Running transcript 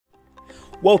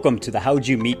Welcome to the How'd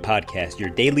You Meet podcast,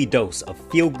 your daily dose of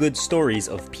feel-good stories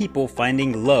of people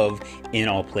finding love in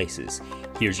all places.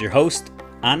 Here's your host,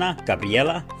 Ana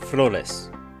Gabriela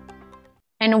Flores.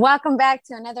 And welcome back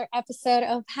to another episode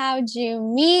of How'd You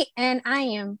Meet? And I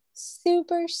am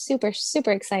super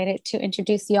excited to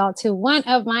introduce y'all to one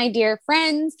of my dear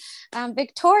friends,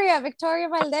 Victoria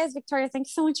Valdez. Victoria, thank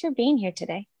you so much for being here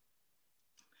today.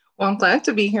 Well, I'm glad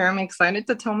to be here. I'm excited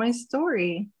to tell my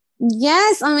story.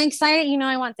 Yes, I'm excited. You know,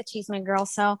 I want the Chisme Girl.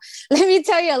 So let me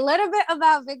tell you a little bit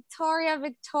about Victoria.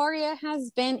 Victoria has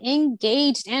been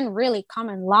engaged and really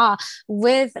common law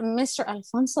with Mr.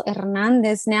 Alfonso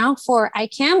Hernandez now for, I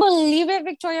can't believe it,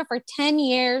 Victoria, for 10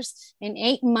 years and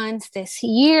 8 months this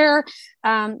year.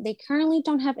 They currently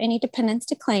don't have any dependents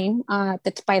to claim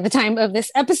by the time of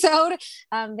this episode.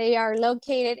 They are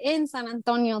located in San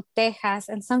Antonio, Texas.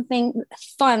 And something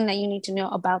fun that you need to know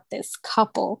about this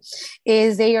couple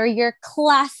is they are your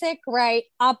classic, right,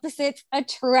 opposites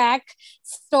attract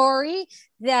story.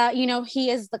 That, you know, he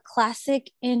is the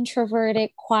classic introverted,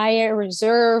 quiet,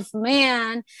 reserved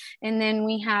man. And then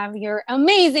we have your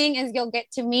amazing, as you'll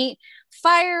get to meet,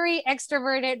 fiery,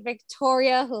 extroverted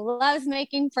Victoria, who loves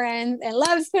making friends and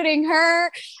loves putting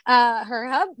her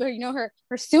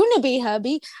soon-to-be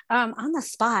hubby on the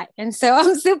spot. And so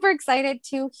I'm super excited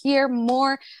to hear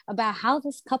more about how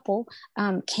this couple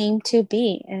came to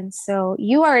be. And so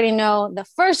you already know the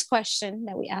first question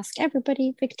that we ask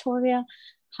everybody, Victoria.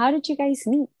 How did you guys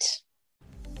meet?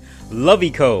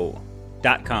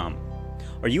 Loveyco.com.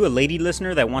 Are you a lady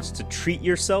listener that wants to treat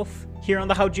yourself here on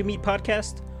the How'd You Meet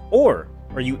podcast? Or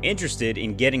are you interested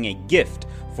in getting a gift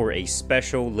for a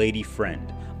special lady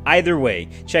friend? Either way,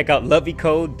 check out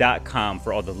Loveyco.com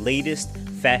for all the latest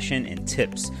fashion and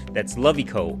tips. That's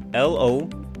Loveyco,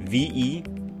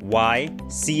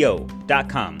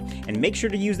 Loveyco.com. And make sure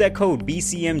to use that code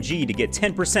BCMG to get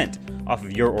 10% off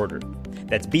of your order.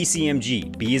 That's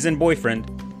BCMG. B is in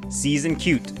boyfriend, C is in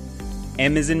cute,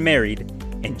 M is in married,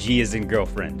 and G is in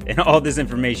girlfriend. And all this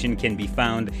information can be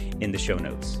found in the show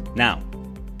notes. Now,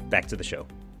 back to the show.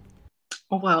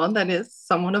 Well, that is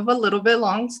somewhat of a little bit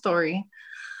long story.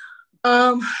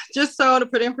 Just so to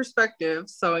put it in perspective,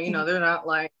 so you know they're not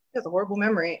like it's a horrible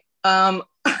memory. We've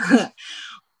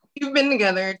been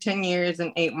together 10 years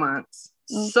and 8 months.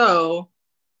 So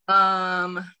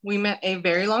we met a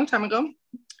very long time ago.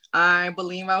 I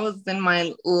believe I was in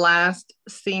my last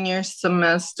senior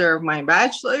semester of my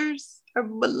bachelor's, I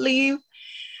believe.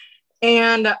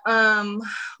 And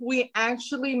we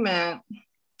actually met,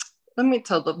 let me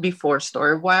tell the before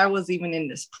story, why I was even in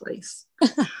this place.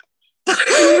 So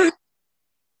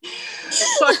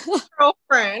I had a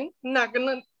girlfriend, I'm not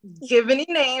going to give any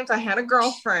names. I had a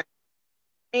girlfriend.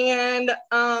 And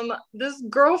this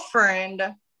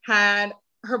girlfriend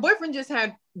her boyfriend just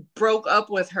had broke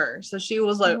up with her. So she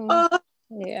was like, oh.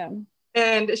 Yeah.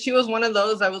 And she was one of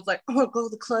those, I was like, I want to go to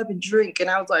the club and drink. And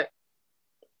I was like,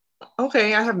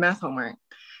 okay, I have math homework.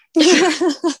 She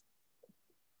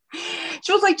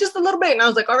was like, just a little bit. And I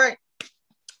was like, all right,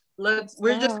 we're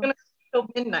just going to till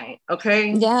midnight.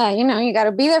 Okay. Yeah. You know, you got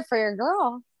to be there for your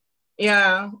girl.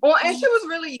 Yeah. Well, and she was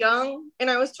really young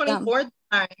and I was 24 at the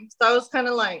time. So I was kind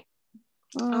of like,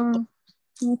 okay.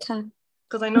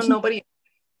 Because I know nobody.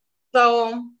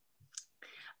 So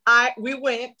we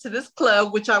went to this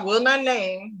club, which I will not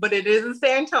name, but it is in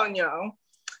San Antonio.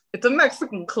 It's a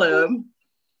Mexican club.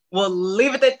 We'll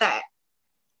leave it at that.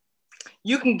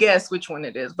 You can guess which one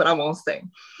it is, but I won't say.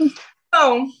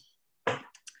 So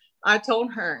I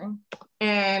told her,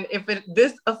 and if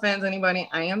this offends anybody,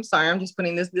 I am sorry. I'm just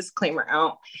putting this disclaimer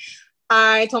out.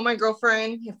 I told my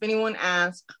girlfriend, if anyone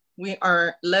asks, we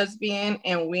are lesbian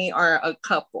and we are a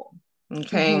couple.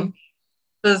 Okay.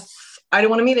 Because I didn't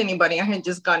want to meet anybody. I had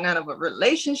just gotten out of a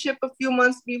relationship a few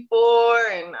months before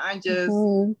and I just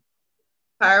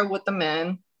tired with the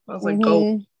man. I was like,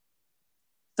 go.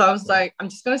 So I was like, I'm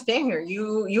just going to stand here.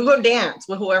 You go dance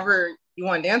with whoever you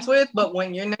want to dance with. But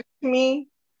when you're next to me,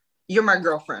 you're my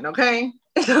girlfriend. Okay.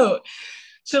 So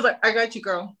she was like, I got you,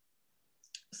 girl.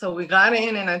 So we got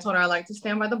in and I told her I like to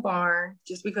stand by the bar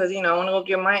just because, you know, I want to go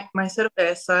get my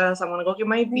cervezas. I want to go get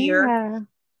my beer. Yeah.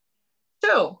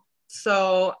 Too.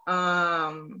 So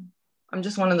I'm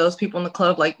just one of those people in the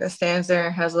club like that stands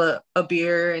there, has a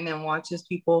beer and then watches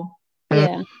people.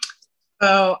 Yeah.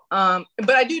 So but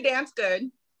I do dance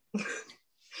good.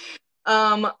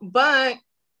 But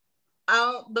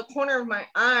out the corner of my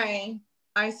eye,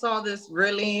 I saw this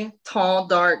really tall,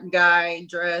 dark guy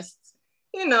dressed,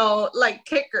 you know, like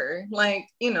kicker, like,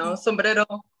 you know, sombrero,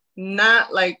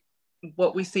 not like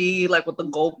what we see like with the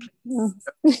gold.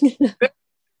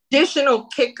 Traditional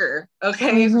kicker,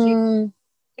 okay?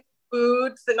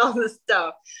 boots and all this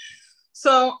stuff.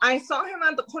 So I saw him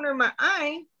at the corner of my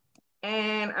eye,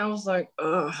 and I was like,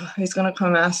 "Oh, he's gonna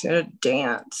come ask me to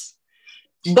dance."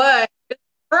 But his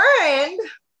friend,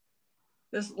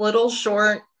 this little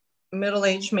short,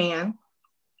 middle-aged man,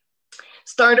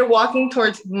 started walking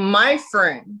towards my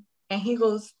friend, and he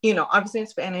goes, obviously in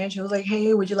Spanish. He was like,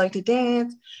 "Hey, would you like to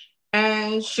dance?"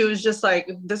 And she was just like,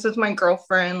 "This is my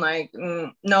girlfriend. Like,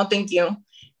 no, thank you."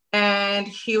 And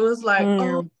he was like,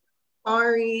 "Oh,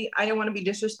 sorry, I didn't want to be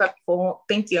disrespectful.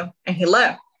 Thank you." And he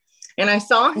left. And I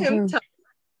saw him tell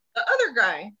the other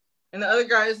guy, and the other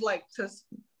guy is like,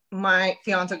 my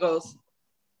fiance goes,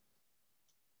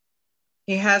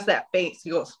 he has that face.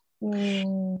 He goes,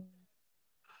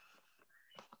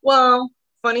 Well,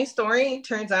 funny story.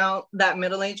 Turns out that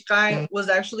middle-aged guy was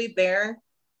actually there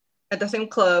at the same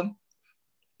club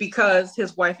because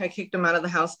his wife had kicked him out of the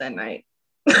house that night.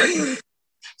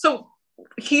 So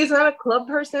he's not a club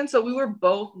person. So we were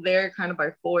both there kind of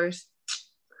by force.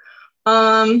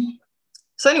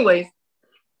 So anyways,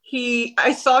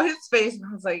 I saw his face and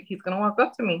I was like, he's going to walk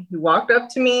up to me. He walked up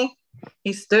to me.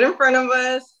 He stood in front of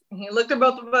us and he looked at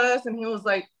both of us and he was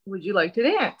like, "Would you like to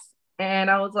dance?" And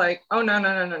I was like, "Oh,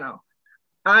 no.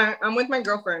 I'm with my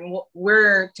girlfriend.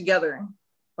 We're together.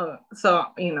 So,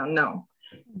 no."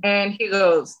 And he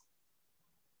goes,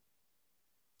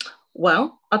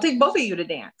 "Well, I'll take both of you to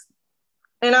dance."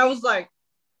 And I was like,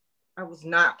 I was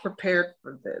not prepared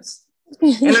for this.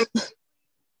 And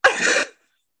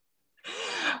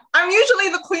I'm usually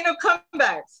the queen of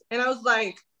comebacks. And I was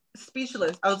like,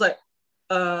 speechless. I was like,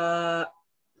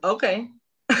 okay.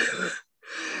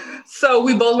 So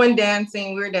we both went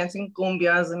dancing. We were dancing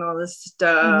cumbias and all this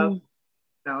stuff.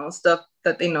 Stuff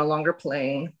that they no longer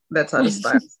play. That's out of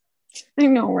style. I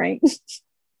know, right?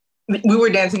 We were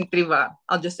dancing triva.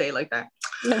 I'll just say it like that.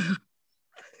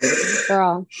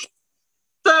 Girl.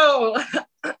 So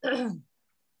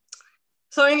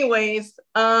anyways,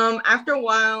 after a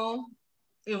while,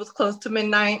 it was close to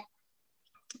midnight.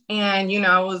 And,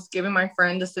 I was giving my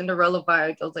friend the Cinderella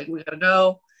vibe. I was like, "We gotta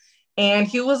go." And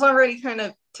he was already kind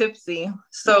of tipsy.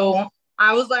 So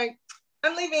I was like,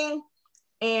 "I'm leaving."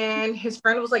 And his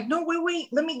friend was like, "No, wait,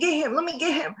 let me get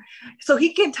him. So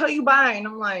he can tell you bye." And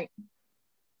I'm like,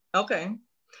 okay.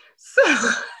 So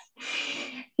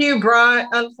he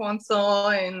brought Alfonso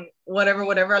and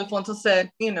whatever Alfonso said,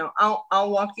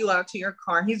 I'll walk you out to your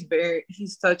car. He's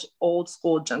such old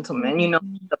school gentleman,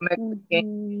 the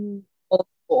Mexican old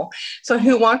school. So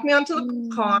he walked me onto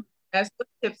the car. I was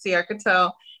tipsy, I could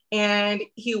tell. And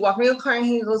he walked me to the car and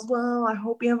he goes, "Well, I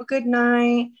hope you have a good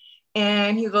night."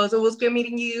 And he goes, "It was good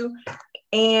meeting you.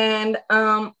 And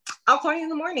I'll call you in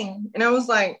the morning." And I was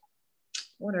like,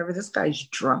 whatever, this guy's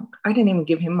drunk. I didn't even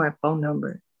give him my phone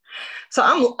number.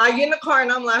 So I get in the car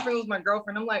and I'm laughing with my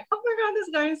girlfriend. I'm like, "Oh my God, this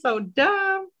guy is so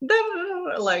dumb."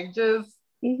 Like just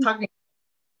talking.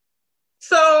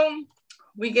 So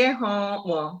we get home.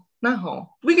 Well, not home.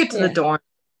 We get to the dorm.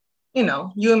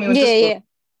 You and me with the school. Yeah.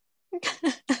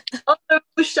 Oh,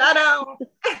 shout out.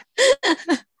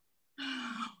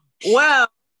 Well,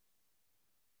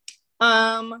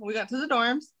 we got to the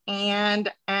dorms and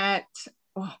at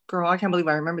I can't believe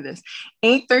I remember this.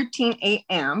 8:13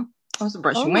 a.m. I was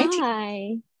brushing my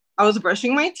teeth. I was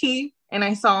brushing my teeth and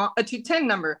I saw a 210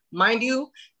 number. Mind you,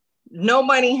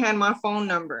 nobody had my phone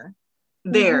number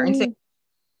there. And it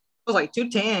was like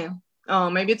 210. Oh,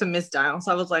 maybe it's a misdial.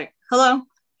 So I was like, "Hello."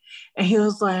 And he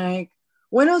was like,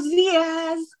 "Buenos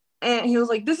dias." And he was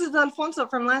like, "This is Alfonso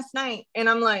from last night." And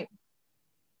I'm like,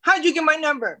 "How'd you get my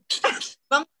number?"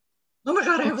 Oh my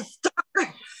God, I have a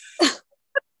stalker.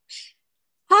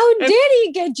 How did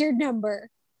he get your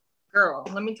number? Girl,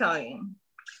 let me tell you.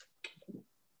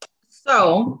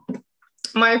 So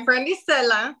my friend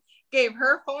Isela gave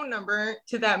her phone number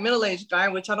to that middle-aged guy,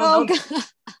 which I don't know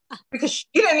because she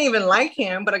didn't even like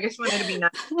him, but I guess she wanted to be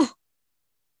nice.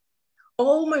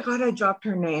 Oh my God, I dropped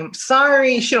her name.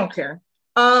 Sorry, she don't care.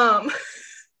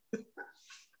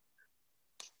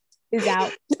 Is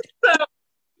out.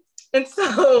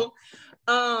 So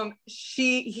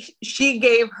she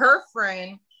gave her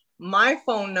friend my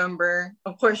phone number.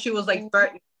 Of course, she was like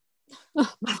threatening.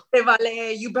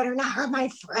 "Vale, you better not hurt my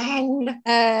friend."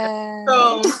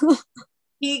 So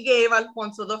he gave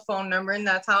Alfonso the phone number, and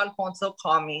that's how Alfonso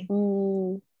called me.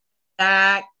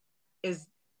 That is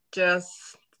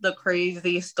just the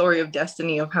crazy story of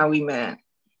destiny of how we met.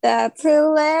 That's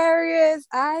hilarious.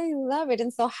 I love it.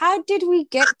 And so how did we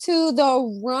get to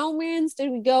the romance? Did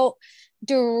we go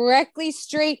directly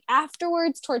straight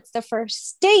afterwards towards the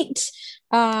first date?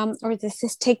 Or does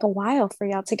this take a while for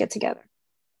y'all to get together?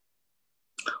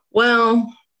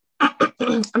 Well,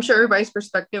 I'm sure everybody's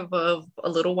perspective of a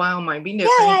little while might be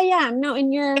different. Yeah. No,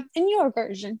 in your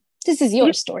version. This is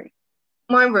your story.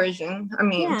 My version. I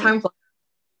mean, time flies.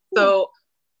 So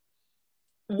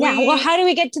well, how do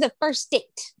we get to the first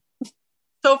date?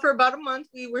 So for about a month,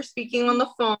 we were speaking on the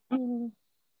phone.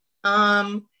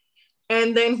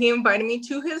 And then he invited me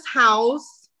to his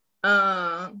house.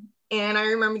 And I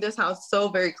remember this house so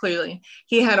very clearly.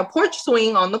 He had a porch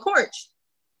swing on the porch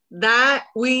that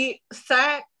we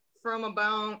sat from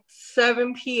about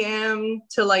 7 p.m.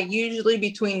 to like usually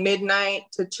between midnight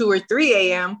to 2 or 3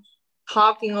 a.m.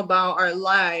 talking about our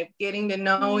life, getting to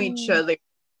know each other,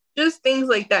 just things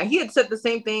like that. He had said the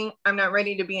same thing. I'm not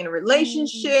ready to be in a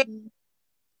relationship.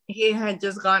 He had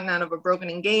just gotten out of a broken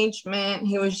engagement.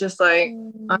 He was just like,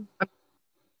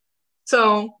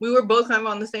 so we were both kind of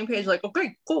on the same page, like,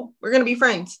 okay, cool, we're going to be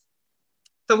friends.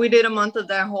 So we did a month of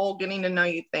that whole getting to know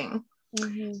you thing.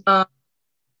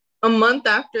 A month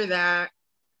after that,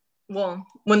 well,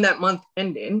 when that month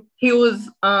ended, he was,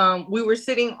 we were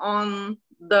sitting on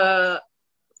the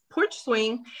porch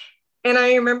swing, and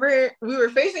I remember we were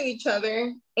facing each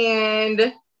other,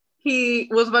 and he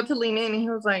was about to lean in, and he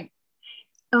was like,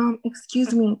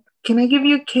 excuse me, can I give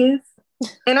you a kiss?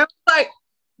 And I was like,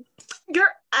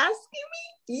 you're asking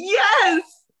me?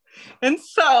 Yes. And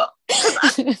so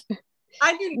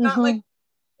I do not like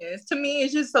this. To me,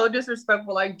 it's just so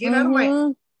disrespectful. Like, get out of my.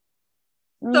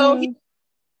 So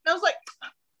I was like,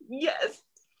 yes.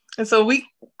 And so we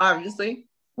obviously.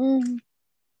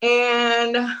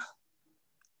 And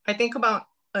I think about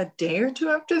a day or two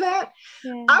after that,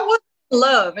 I was in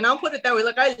love. And I'll put it that way.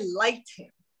 Like, I liked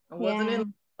him. I wasn't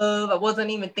in love. I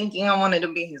wasn't even thinking I wanted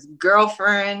to be his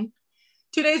girlfriend.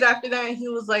 2 days after that, he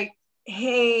was like,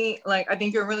 hey, like, I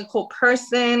think you're a really cool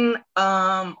person.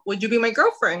 Would you be my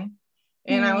girlfriend?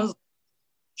 And I was,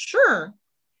 sure.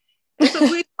 And so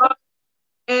we talked,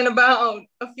 and about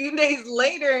a few days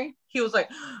later, he was like,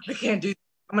 I can't do this.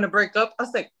 I'm going to break up. I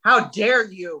was like, how dare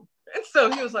you? And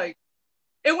so he was like,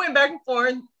 it went back and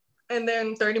forth. And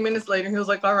then 30 minutes later, he was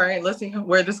like, all right, let's see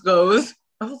where this goes.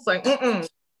 I was like,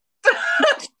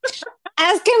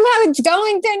 Ask him how it's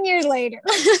going 10 years later.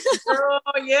 Girl,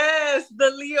 yes, the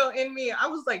Leo in me. I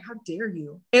was like, how dare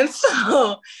you? And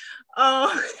so,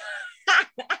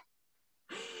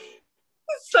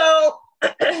 so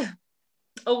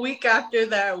a week after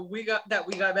that, we got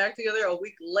back together. A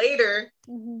week later,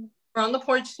 we're on the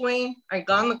porch swing. I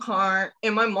got in the car,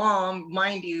 and my mom,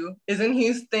 mind you, is in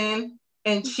Houston,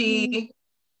 and she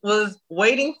was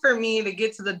waiting for me to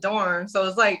get to the dorm. So it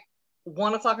was like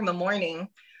 1 o'clock in the morning.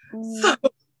 So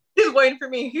she's waiting for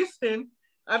me in Houston.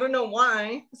 I don't know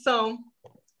why. So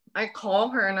I call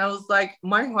her, and I was like,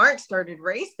 my heart started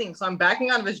racing. So I'm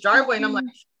backing out of his driveway, and I'm like,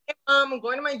 hey, Mom, I'm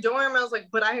going to my dorm. I was like,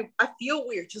 but I feel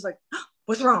weird. She's like,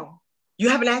 what's wrong? You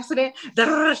have an accident?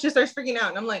 She starts freaking out.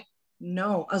 And I'm like,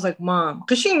 no. I was like, Mom,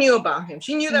 because she knew about him.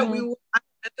 She knew that I met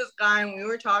this guy and we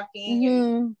were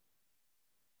talking.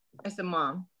 I said,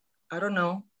 Mom, I don't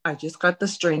know. I just got the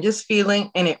strangest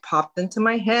feeling, and it popped into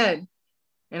my head.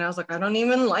 And I was like, I don't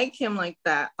even like him like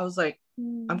that. I was like,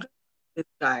 I'm this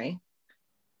guy.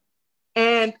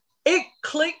 And it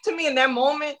clicked to me in that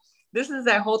moment. This is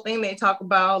that whole thing they talk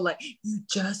about, like, you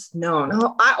just know.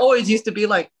 No, I always used to be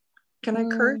like, can I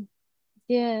curse?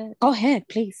 Yeah. Go ahead,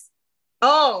 please.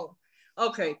 Oh,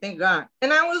 okay. Thank God.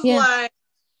 And I was like,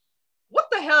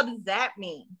 what the hell does that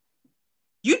mean?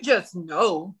 You just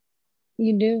know.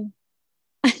 You do.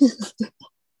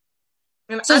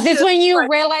 So is this when you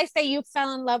realized that you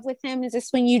fell in love with him? Is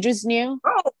this when you just knew?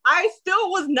 Oh, I still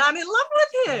was not in love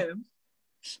with him.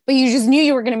 But you just knew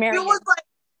you were going to marry him. It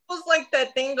was like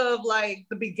that thing of like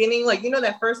the beginning, like, you know,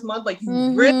 that first month, like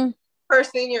you really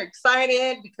person, you're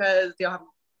excited because they'll have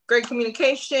great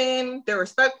communication, they're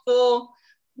respectful,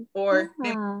 or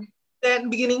they that in the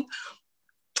beginning.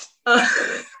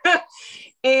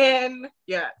 And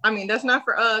yeah, I mean, that's not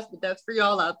for us, but that's for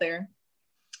y'all out there.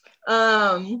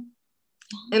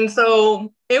 And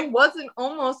so it wasn't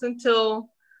almost until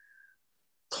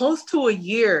close to a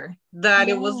year that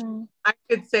it was, I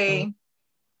could say,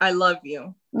 I love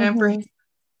you. And for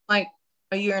like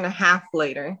a year and a half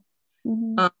later.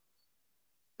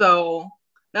 So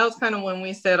that was kind of when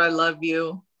we said, I love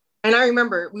you. And I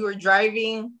remember we were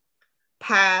driving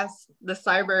past the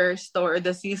cyber store,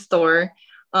 the C store,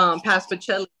 past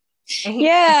Pacelli.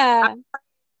 Yeah.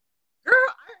 Girl,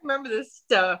 I remember this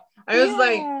stuff. I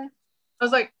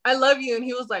was like, I love you. And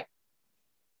he was like,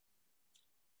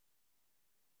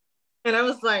 and I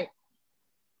was like,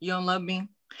 you don't love me?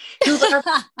 He was like,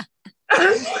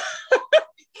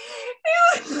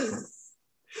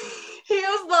 he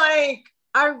was like,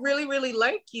 I really, really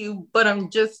like you, but I'm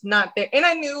just not there. And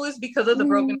I knew it was because of the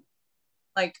broken,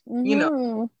 like, you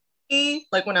know,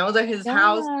 like when I was at his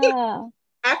house,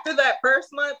 after that first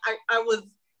month,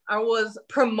 I was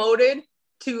promoted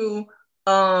to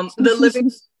the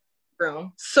living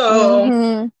room.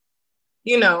 So,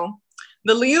 you know,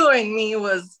 the Leo in me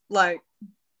was like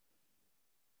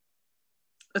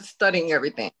studying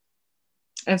everything.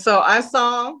 And so I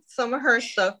saw some of her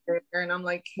stuff there, and I'm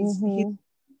like, he's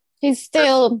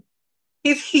still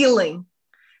he's healing.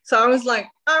 So I was like,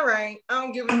 all right,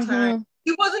 I'll give him time.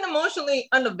 He wasn't emotionally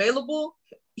unavailable.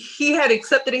 He had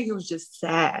accepted it. He was just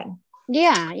sad.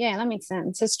 Yeah, that makes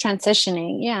sense. It's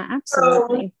transitioning. Yeah,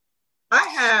 absolutely. So I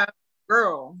have,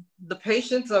 girl, the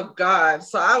patience of God.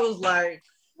 So I was like,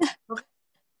 okay,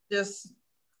 just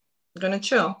gonna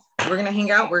chill. We're gonna hang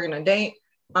out. We're gonna date.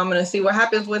 I'm gonna see what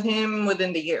happens with him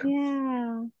within the year.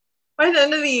 Yeah. By the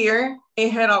end of the year,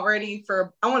 it had already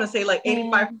for, I want to say like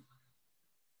 85.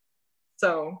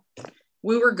 So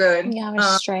we were good. Yeah, I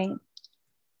was straight.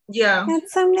 Yeah.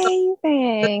 That's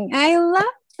amazing. I love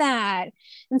that.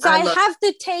 And so I have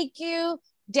to take you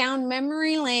down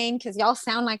memory lane because y'all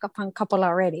sound like a fun couple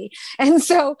already. And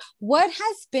so what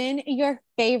has been your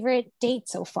favorite date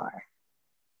so far?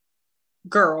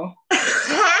 Girl.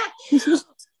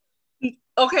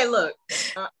 Okay, look.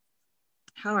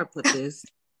 How do I put this?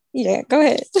 Yeah, go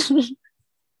ahead.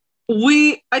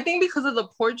 I think because of the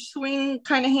porch swing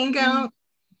kind of hangout,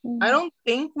 I don't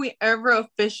think we ever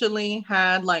officially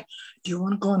had like, do you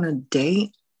want to go on a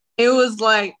date? It was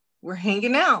like, we're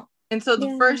hanging out. And so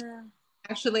the first,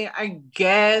 actually, I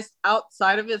guess,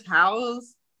 outside of his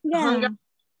house, hung out.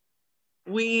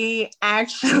 We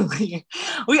actually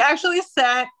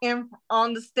sat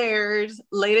on the stairs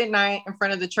late at night in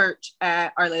front of the church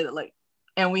at Our Lady of the Lake.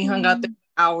 And we hung out there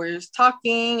for hours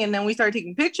talking, and then we started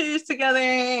taking pictures together,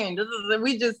 and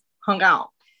we just hung out.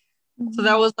 So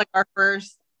that was like our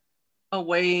first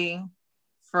away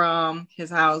from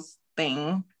his house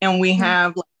thing. And we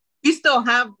have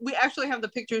we actually have the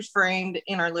pictures framed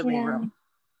in our living room.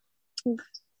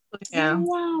 Yeah.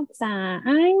 I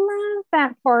love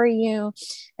that for you.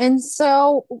 And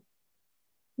so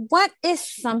what is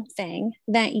something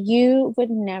that you would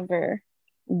never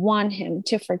want him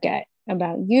to forget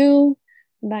about you,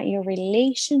 about your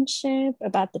relationship,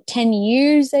 about the 10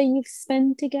 years that you've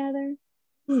spent together?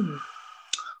 Let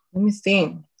me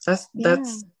see. That's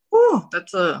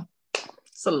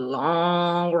a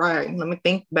long ride. Let me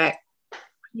think back.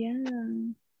 Yeah.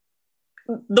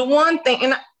 The one thing,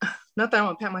 and not that I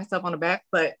want to pat myself on the back,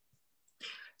 but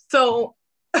so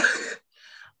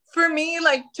for me,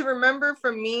 like to remember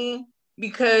for me,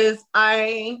 because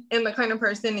I am the kind of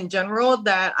person in general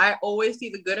that I always see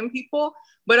the good in people,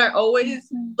 but I always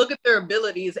look at their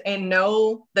abilities and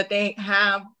know that they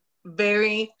have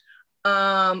very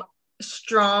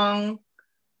strong,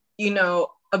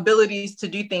 abilities to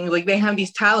do things. Like they have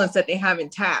these talents that they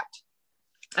haven't tapped.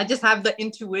 I just have the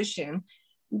intuition.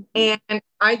 And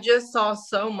I just saw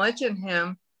so much in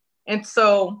him. And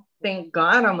so thank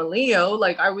God I'm a Leo.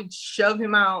 Like I would shove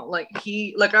him out. Like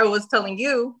I was telling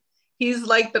you, he's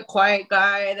like the quiet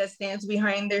guy that stands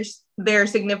behind their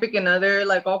significant other,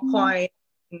 like all quiet.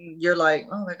 And you're like,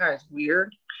 oh, that guy's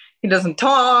weird. He doesn't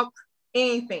talk,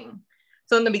 anything.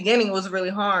 So in the beginning, it was really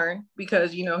hard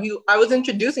because, I was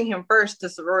introducing him first to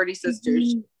sorority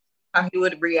sisters, how he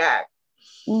would react.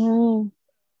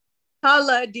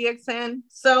 Holla, DXN.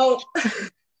 So,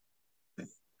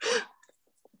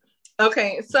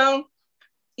 okay, so,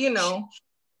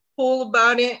 cool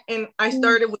about it. And I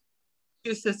started with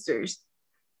 2 sisters.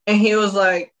 And he was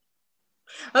like,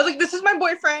 this is my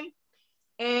boyfriend.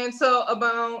 And so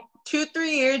about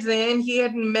 2-3 years in, he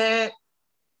had met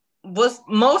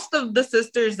most of the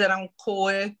sisters that I'm cool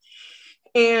with.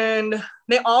 And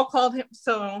they all called him.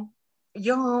 So,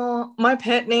 y'all, my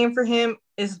pet name for him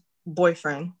is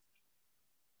boyfriend.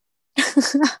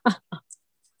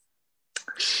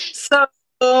 So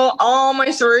all my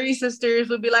sorority sisters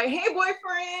would be like, hey,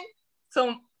 boyfriend.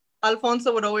 So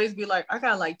Alfonso would always be like, I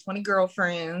got like 20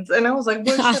 girlfriends. And I was like,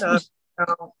 boy, shut up.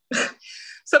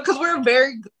 So because we're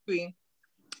very goofy.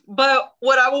 But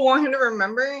what I would want him to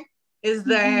remember is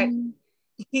that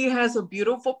he has a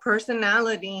beautiful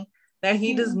personality that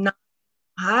he does not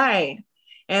hide.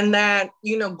 And that,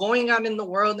 going out in the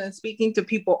world and speaking to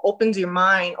people opens your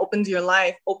mind, opens your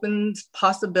life, opens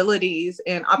possibilities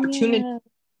and opportunities.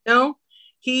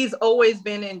 He's always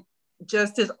been in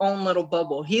just his own little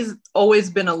bubble. He's always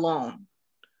been alone.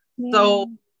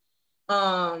 So,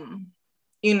 I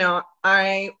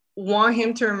want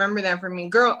him to remember that for me,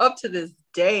 girl, up to this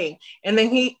day. And then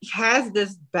he has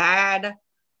this bad,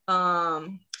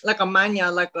 like a mania,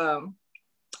 like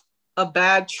a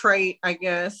bad trait, I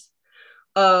guess,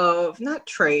 of not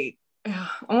trait. I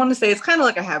want to say it's kind of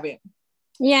like a habit.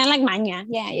 Yeah, like mine.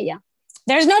 Yeah.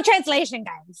 There's no translation,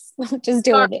 guys. Just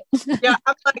deal with it. Yeah,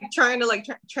 I'm like trying to like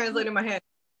translate in my head.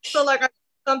 So like I do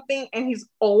something and he's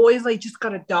always like just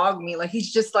gotta dog me. Like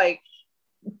he's just like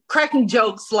cracking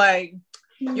jokes like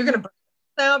you're gonna break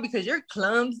down because you're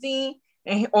clumsy,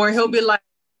 or he'll be like,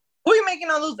 who are you making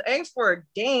all those eggs for?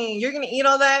 Dang, you're gonna eat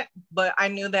all that? But I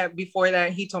knew that before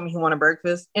that he told me he wanted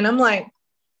breakfast, and I'm like,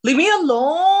 leave me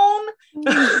alone.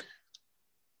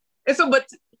 And so, but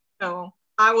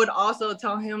I would also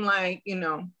tell him like,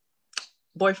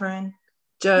 boyfriend,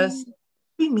 just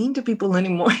be mean to people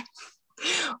anymore.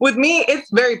 With me,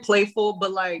 it's very playful,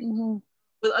 but like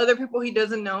with other people he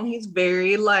doesn't know, he's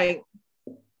very like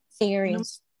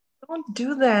serious. Don't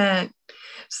do that.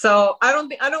 So I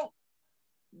don't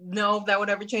know if that would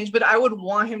ever change, but I would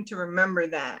want him to remember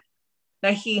that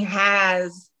he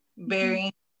has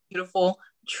very beautiful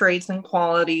traits and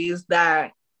qualities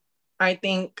that I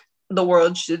think the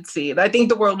world should see. I think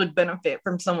the world would benefit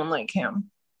from someone like him.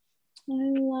 I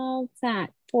love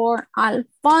that for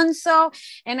Alfonso.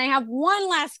 And I have one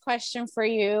last question for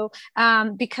you,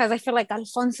 because I feel like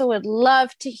Alfonso would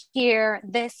love to hear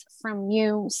this from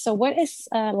you. So what is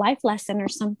a life lesson or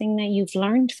something that you've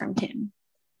learned from him?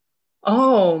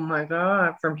 Oh my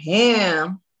God, from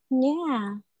him?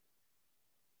 Yeah.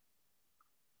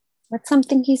 What's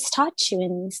something he's taught you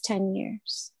in these 10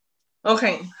 years?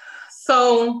 Okay.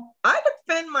 So I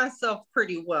defend myself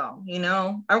pretty well,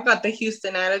 I've got the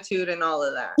Houston attitude and all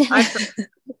of that. I defend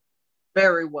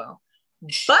very well,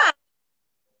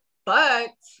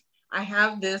 but I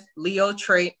have this Leo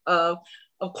trait of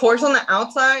course, on the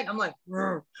outside, I'm like,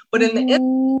 but in the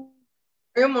inside,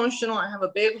 very emotional. I have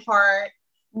a big heart,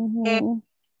 and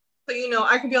so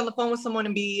I could be on the phone with someone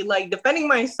and be like defending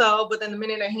myself, but then the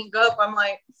minute I hang up, I'm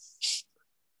like,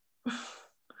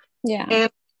 yeah.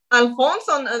 And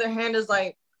Alfonso, on the other hand, is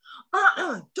like,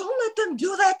 don't let them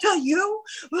do that to you.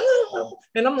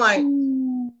 And I'm like,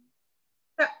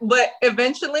 but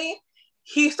eventually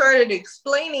he started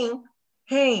explaining,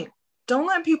 hey, don't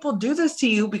let people do this to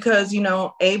you because,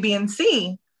 A, B, and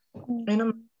C. And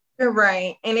I'm, you're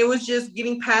right. And it was just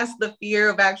getting past the fear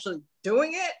of actually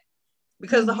doing it,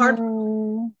 because the hard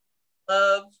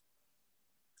love.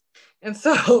 And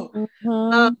so,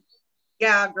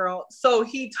 yeah, girl. So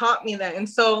he taught me that. And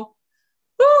so,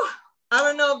 I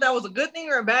don't know if that was a good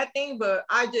thing or a bad thing, but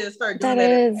I just started doing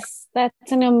that.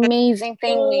 That's an amazing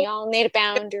thing. We all need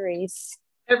boundaries.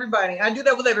 Everybody. I do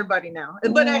that with everybody now.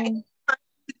 But I try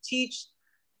to teach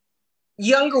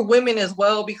younger women as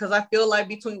well, because I feel like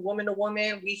between woman to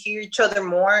woman, we hear each other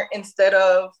more instead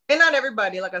of, and not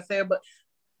everybody, like I said, but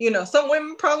some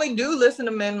women probably do listen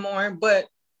to men more, but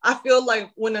I feel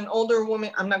like when an older woman,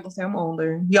 I'm not gonna say I'm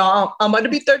older, y'all, I'm about to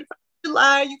be 35 in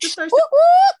July. You can start.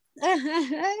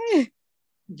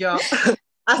 Y'all,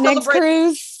 I next celebrate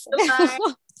cruise.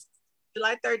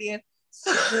 July 30th.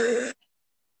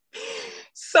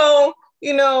 So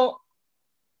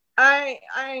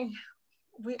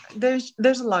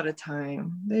there's a lot of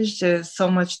time. There's just so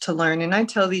much to learn, and I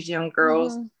tell these young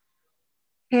girls,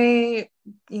 hey,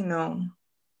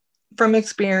 from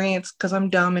experience, because I'm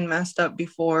dumb and messed up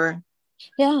before.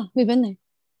 Yeah, we've been there.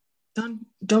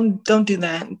 Don't do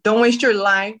that. Don't waste your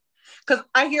life. Because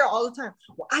I hear all the time,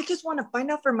 well, I just want to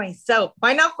find out for myself.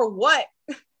 Find out for what?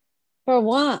 For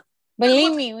what?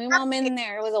 Believe me, we all been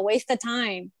there. It was a waste of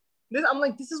time. I'm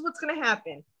like, this is what's going to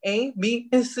happen. A, B,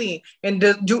 and C. And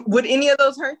would any of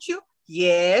those hurt you?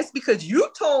 Yes, because you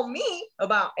told me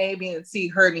about A, B, and C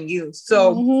hurting you.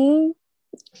 So,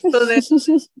 so then,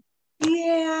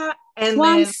 yeah. And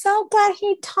well, I'm so glad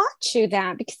he taught you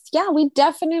that, because we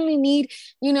definitely need,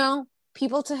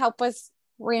 people to help us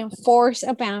reinforce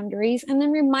our boundaries and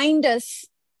then remind us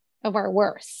of our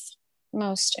worth,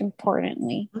 most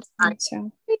importantly.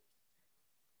 So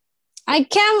I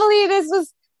can't believe this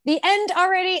was the end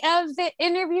already of the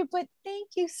interview, but thank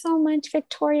you so much,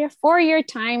 Victoria, for your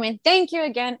time. And thank you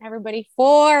again, everybody,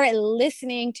 for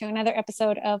listening to another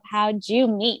episode of How'd You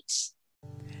Meet?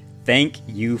 Thank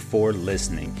you for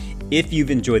listening. If you've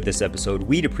enjoyed this episode,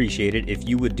 we'd appreciate it if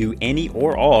you would do any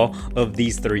or all of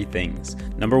these 3 things.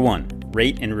 Number 1,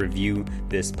 rate and review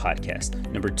this podcast.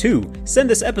 Number 2, send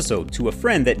this episode to a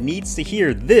friend that needs to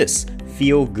hear this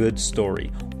feel-good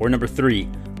story. Or number 3,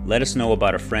 let us know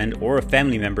about a friend or a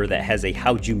family member that has a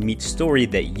How'd You Meet story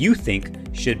that you think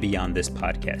should be on this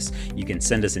podcast. You can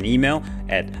send us an email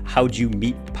at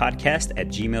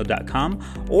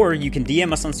howdyoumeetpodcast@gmail.com, or you can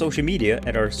DM us on social media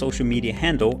at our social media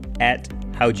handle at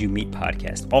How'd You Meet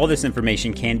Podcast. All this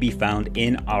information can be found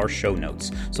in our show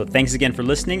notes. So thanks again for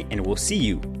listening, and we'll see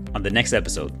you on the next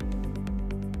episode.